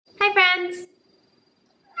friends.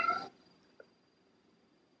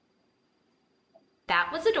 That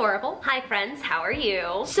was adorable. Hi friends, how are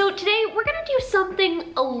you? So today we're gonna do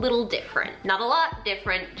something a little different. Not a lot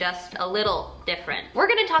different, just a little different. We're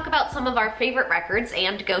gonna talk about some of our favorite records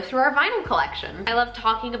and go through our vinyl collection. I love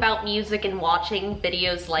talking about music and watching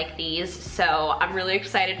videos like these, so I'm really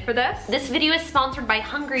excited for this. This video is sponsored by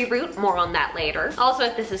Hungry Root, more on that later. Also,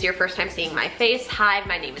 if this is your first time seeing my face, hi,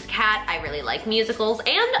 my name is Kat. I really like musicals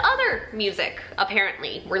and other music,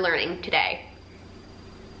 apparently, we're learning today.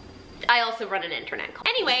 I also run an internet call.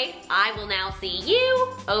 Anyway, I will now see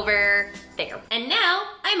you over there. And now,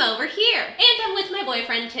 I'm over here. And I'm with my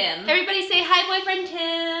boyfriend, Tim. Everybody say hi, boyfriend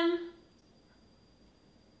Tim.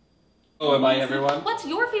 Oh, am I everyone? What's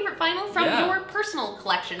your favorite vinyl from your personal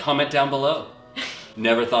collection? Comment down below.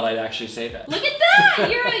 Never thought I'd actually say that. Look at that!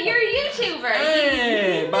 You're a YouTuber.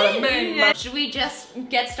 Hey, bada bing. Should we just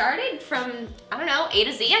get started from, I don't know, A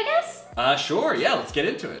to Z, I guess? Sure, yeah, let's get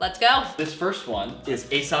into it. Let's go. This first one is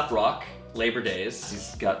Aesop Rock, Labor Days.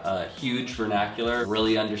 He's got a huge vernacular,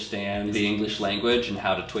 really understands the English language and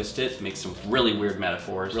how to twist it, makes some really weird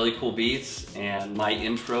metaphors, really cool beats, and my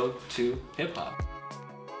intro to hip hop.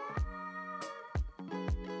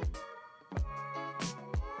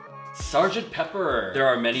 Sgt. Pepper. There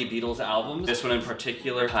are many Beatles albums. This one in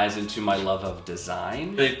particular ties into my love of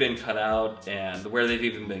design. They've been cut out and where they've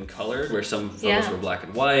even been colored, where some photos were black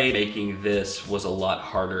and white. Making this was a lot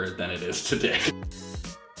harder than it is today.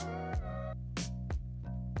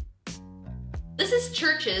 This is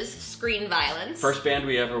CHVRCHES, Screen Violence. First band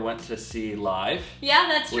we ever went to see live. Yeah,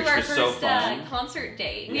 that's true. Which Our was first so fun. concert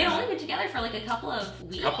date. We had only been together for like a couple of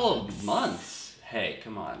weeks. Couple of months. Hey,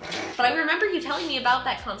 come on. But I remember you telling me about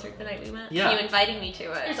that concert the night we met. Yeah. You inviting me to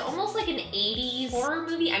it. There's almost like an 80s horror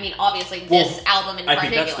movie. I mean, obviously this album in particular.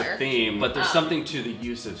 I think that's the theme, but there's something to the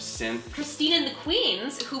use of synth. Christine and the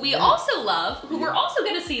Queens, who we also love, who we're also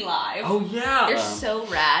gonna see live. Oh yeah. They're so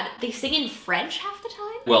rad. They sing in French half the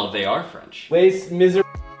time. Well, they are French. Waste misery.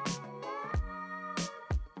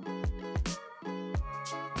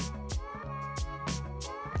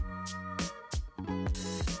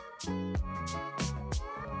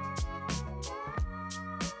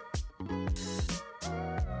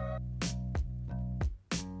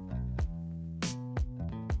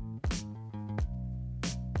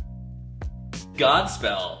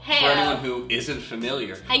 Godspell, Hey, for anyone who isn't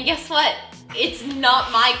familiar. And guess what? It's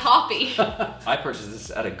not my copy. I purchased this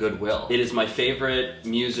at a Goodwill. It is my favorite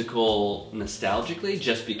musical nostalgically,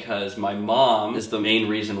 just because my mom is the main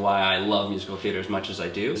reason why I love musical theater as much as I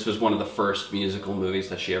do. This was one of the first musical movies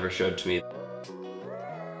that she ever showed to me.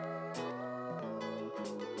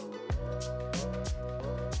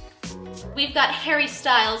 We've got Harry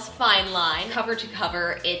Styles' Fine Line, cover to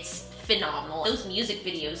cover. It's phenomenal. Those music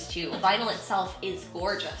videos too. The vinyl itself is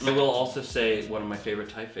gorgeous. I will also say one of my favorite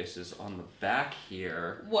typefaces on the back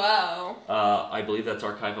here. Whoa. I believe that's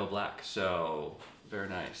Archivo Black, so very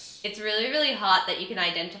nice. It's really, really hot that you can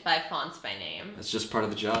identify fonts by name. It's just part of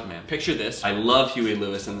the job, man. Picture this. I love Huey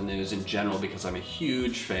Lewis and the News in general because I'm a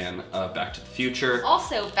huge fan of Back to the Future.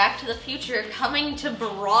 Also, Back to the Future coming to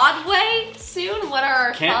Broadway soon. What are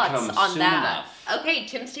our thoughts on that? Okay,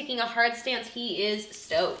 Tim's taking a hard stance. He is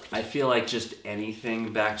stoked. I feel like just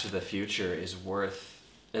anything Back to the Future is worth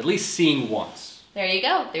at least seeing once. There you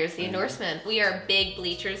go. There's the endorsement. We are big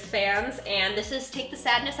Bleachers fans, and this is Take the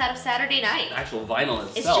Sadness Out of Saturday Night. The actual vinyl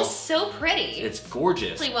itself. It's just so pretty. It's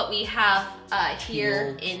gorgeous. Actually, what we have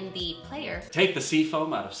here in the player. Take the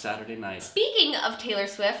Seafoam Out of Saturday Night. Speaking of Taylor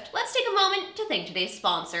Swift, let's take a moment to thank today's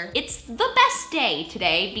sponsor. It's the best day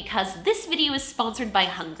today because this video is sponsored by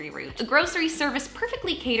Hungry Root, a grocery service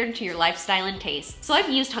perfectly catered to your lifestyle and taste. So I've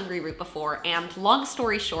used Hungry Root before, and long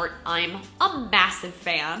story short, I'm a massive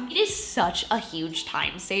fan. It is such a huge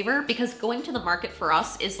time saver because going to the market for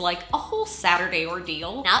us is like a whole Saturday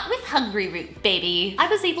ordeal. Not with Hungry Root, baby. I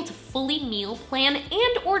was able to fully meal plan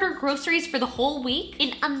and order groceries for the whole week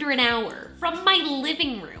in under an hour from my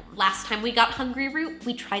living room. Last time we got Hungry Root,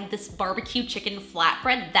 we tried this barbecue chicken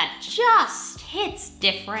flatbread that just hits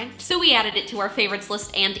different. So we added it to our favorites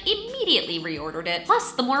list and immediately reordered it.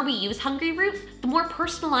 Plus, the more we use Hungry Root, the more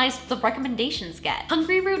personalized the recommendations get.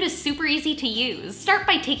 Hungry Root is super easy to use. Start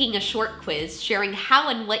by taking a short quiz, sharing how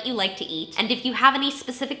and what you like to eat, and if you have any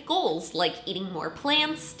specific goals, like eating more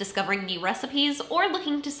plants, discovering new recipes, or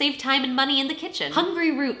looking to save time and money in the kitchen.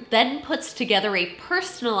 Hungry Root then puts together a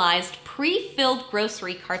personalized, pre-filled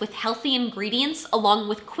grocery cart with healthy ingredients along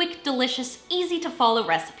with quick, delicious, easy to follow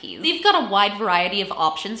recipes. They've got a wide variety of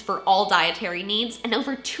options for all dietary needs and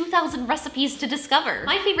over 2,000 recipes to discover.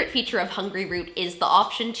 My favorite feature of Hungry Root is the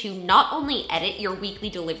option to not only edit your weekly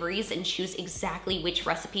deliveries and choose exactly which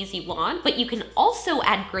recipes you want, but you can also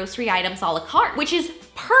add grocery items a la carte, which is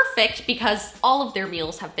perfect because all of their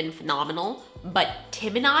meals have been phenomenal, but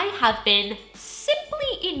Tim and I have been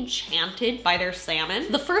simply enchanted by their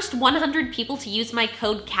salmon. The first 100 people to use my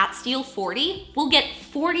code CATSTEEL40 will get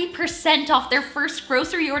 40% off their first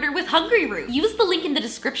grocery order with Hungry Root. Use the link in the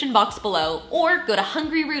description box below or go to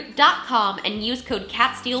hungryroot.com and use code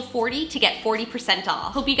CATSTEEL40 to get 40%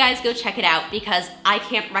 off. Hope you guys go check it out because I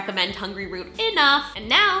can't recommend Hungry Root enough. And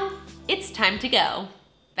now it's time to go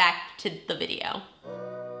back to the video.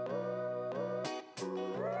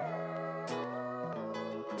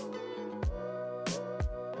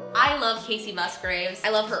 I love Kacey Musgraves. I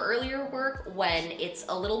love her earlier work when it's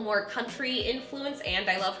a little more country influence, and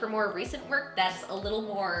I love her more recent work that's a little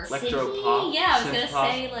more electro-pop. Yeah, I was gonna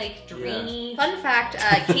say like dreamy. Yeah. Fun fact,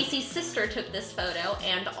 Kacey's sister took this photo,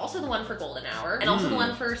 and also the one for Golden Hour, and also the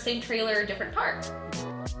one for same trailer, different part.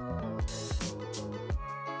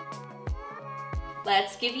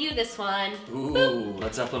 Let's give you this one. Ooh, boop.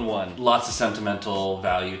 Led Zeppelin 1. Lots of sentimental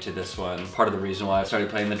value to this one. Part of the reason why I started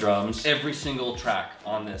playing the drums. Every single track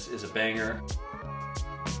on this is a banger.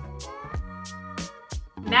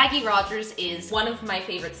 Maggie Rogers is one of my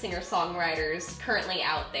favorite singer-songwriters currently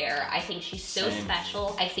out there. I think she's so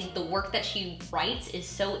special. I think the work that she writes is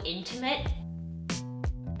so intimate.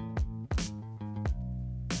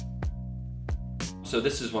 So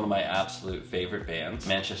this is one of my absolute favorite bands,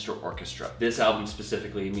 Manchester Orchestra. This album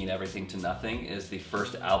specifically, Mean Everything to Nothing, is the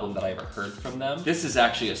first album that I ever heard from them. This is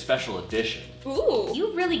actually a special edition. Ooh,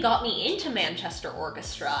 you really got me into Manchester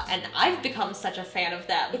Orchestra, and I've become such a fan of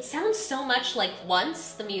them. It sounds so much like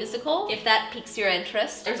Once, the musical, if that piques your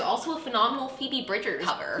interest. There's also a phenomenal Phoebe Bridgers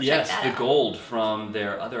cover. Yes, Check that the out. Gold from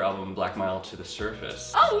their other album, Black Mile to the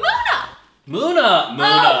Surface. Oh, Muna! Muna! Oh,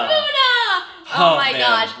 Muna! Oh my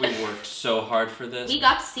gosh. We worked so hard for this. We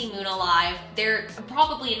got to see Muna live. They're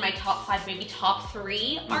probably in my top 5, maybe top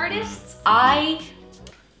 3 artists. I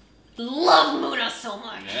love Muna so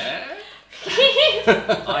much.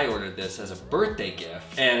 I ordered this as a birthday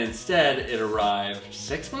gift, and instead it arrived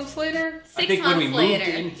 6 months later? I think when we moved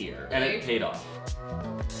in here, and it paid off.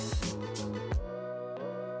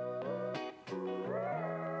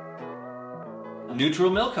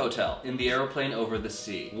 Neutral Milk Hotel, In the Aeroplane Over the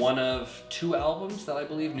Sea. One of 2 albums that I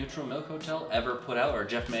believe Neutral Milk Hotel ever put out, or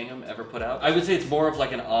Jeff Mangum ever put out. I would say it's more of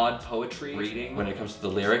like an odd poetry reading when it comes to the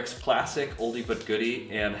lyrics. Classic, oldie but goodie,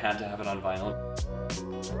 and had to have it on vinyl.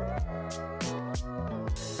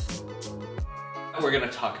 We're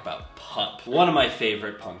gonna talk about Pump, one of my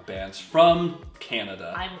favorite punk bands from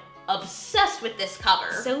Canada. I'm obsessed with this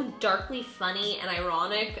cover. So darkly funny and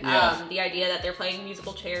ironic. Yeah. The idea that they're playing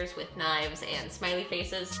musical chairs with knives and smiley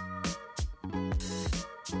faces.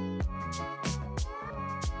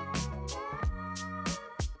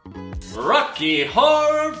 Rocky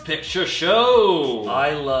Horror Picture Show!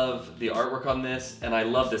 I love the artwork on this, and I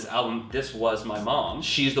love this album. This was my mom.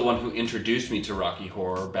 She's the one who introduced me to Rocky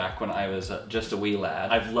Horror back when I was just a wee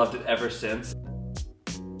lad. I've loved it ever since.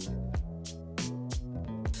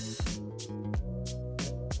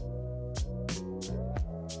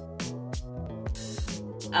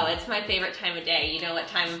 Oh, it's my favorite time of day. You know what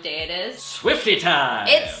time of day it is? Swiftie time!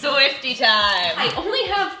 It's Swiftie time! I only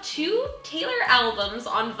have 2 Taylor albums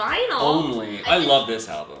on vinyl. Only. I love this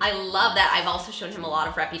album. I love that. I've also shown him a lot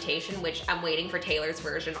of Reputation, which I'm waiting for Taylor's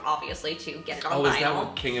version, obviously, to get it on vinyl. Oh, is that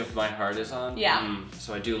what King of My Heart is on? Yeah.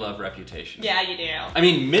 So I do love Reputation. Yeah, you do. I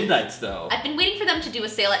mean, Midnight's though. I've been waiting for them to do a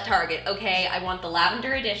sale at Target, okay? I want the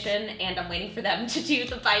lavender edition, and I'm waiting for them to do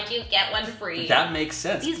the buy 2, get 1 free. That makes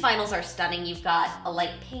sense. These vinyls are stunning. You've got a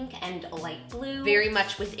light pink and a light blue, very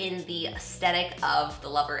much within the aesthetic of the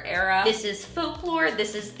Lover era. This is Folklore.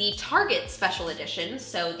 This is the Target special edition,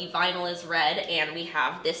 so the vinyl is red, and we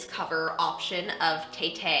have this cover option of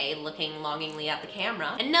Tay-Tay looking longingly at the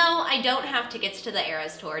camera. And no, I don't have tickets to the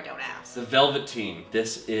Eras tour, don't ask. The Velveteen.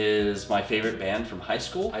 This is my favorite band from high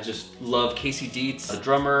school. I just love Casey Dietz. The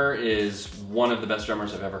drummer is one of the best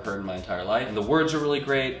drummers I've ever heard in my entire life. And the words are really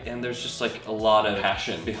great, and there's just like a lot of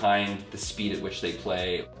passion behind the speed at which they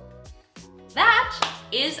play. That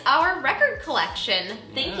is our record collection.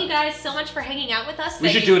 Thank you guys so much for hanging out with us. We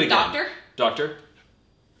should do it again. Doctor. Doctor,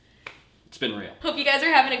 it's been real. Hope you guys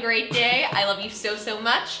are having a great day. I love you so, so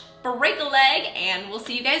much. Break a leg, and we'll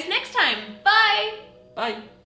see you guys next time. Bye. Bye.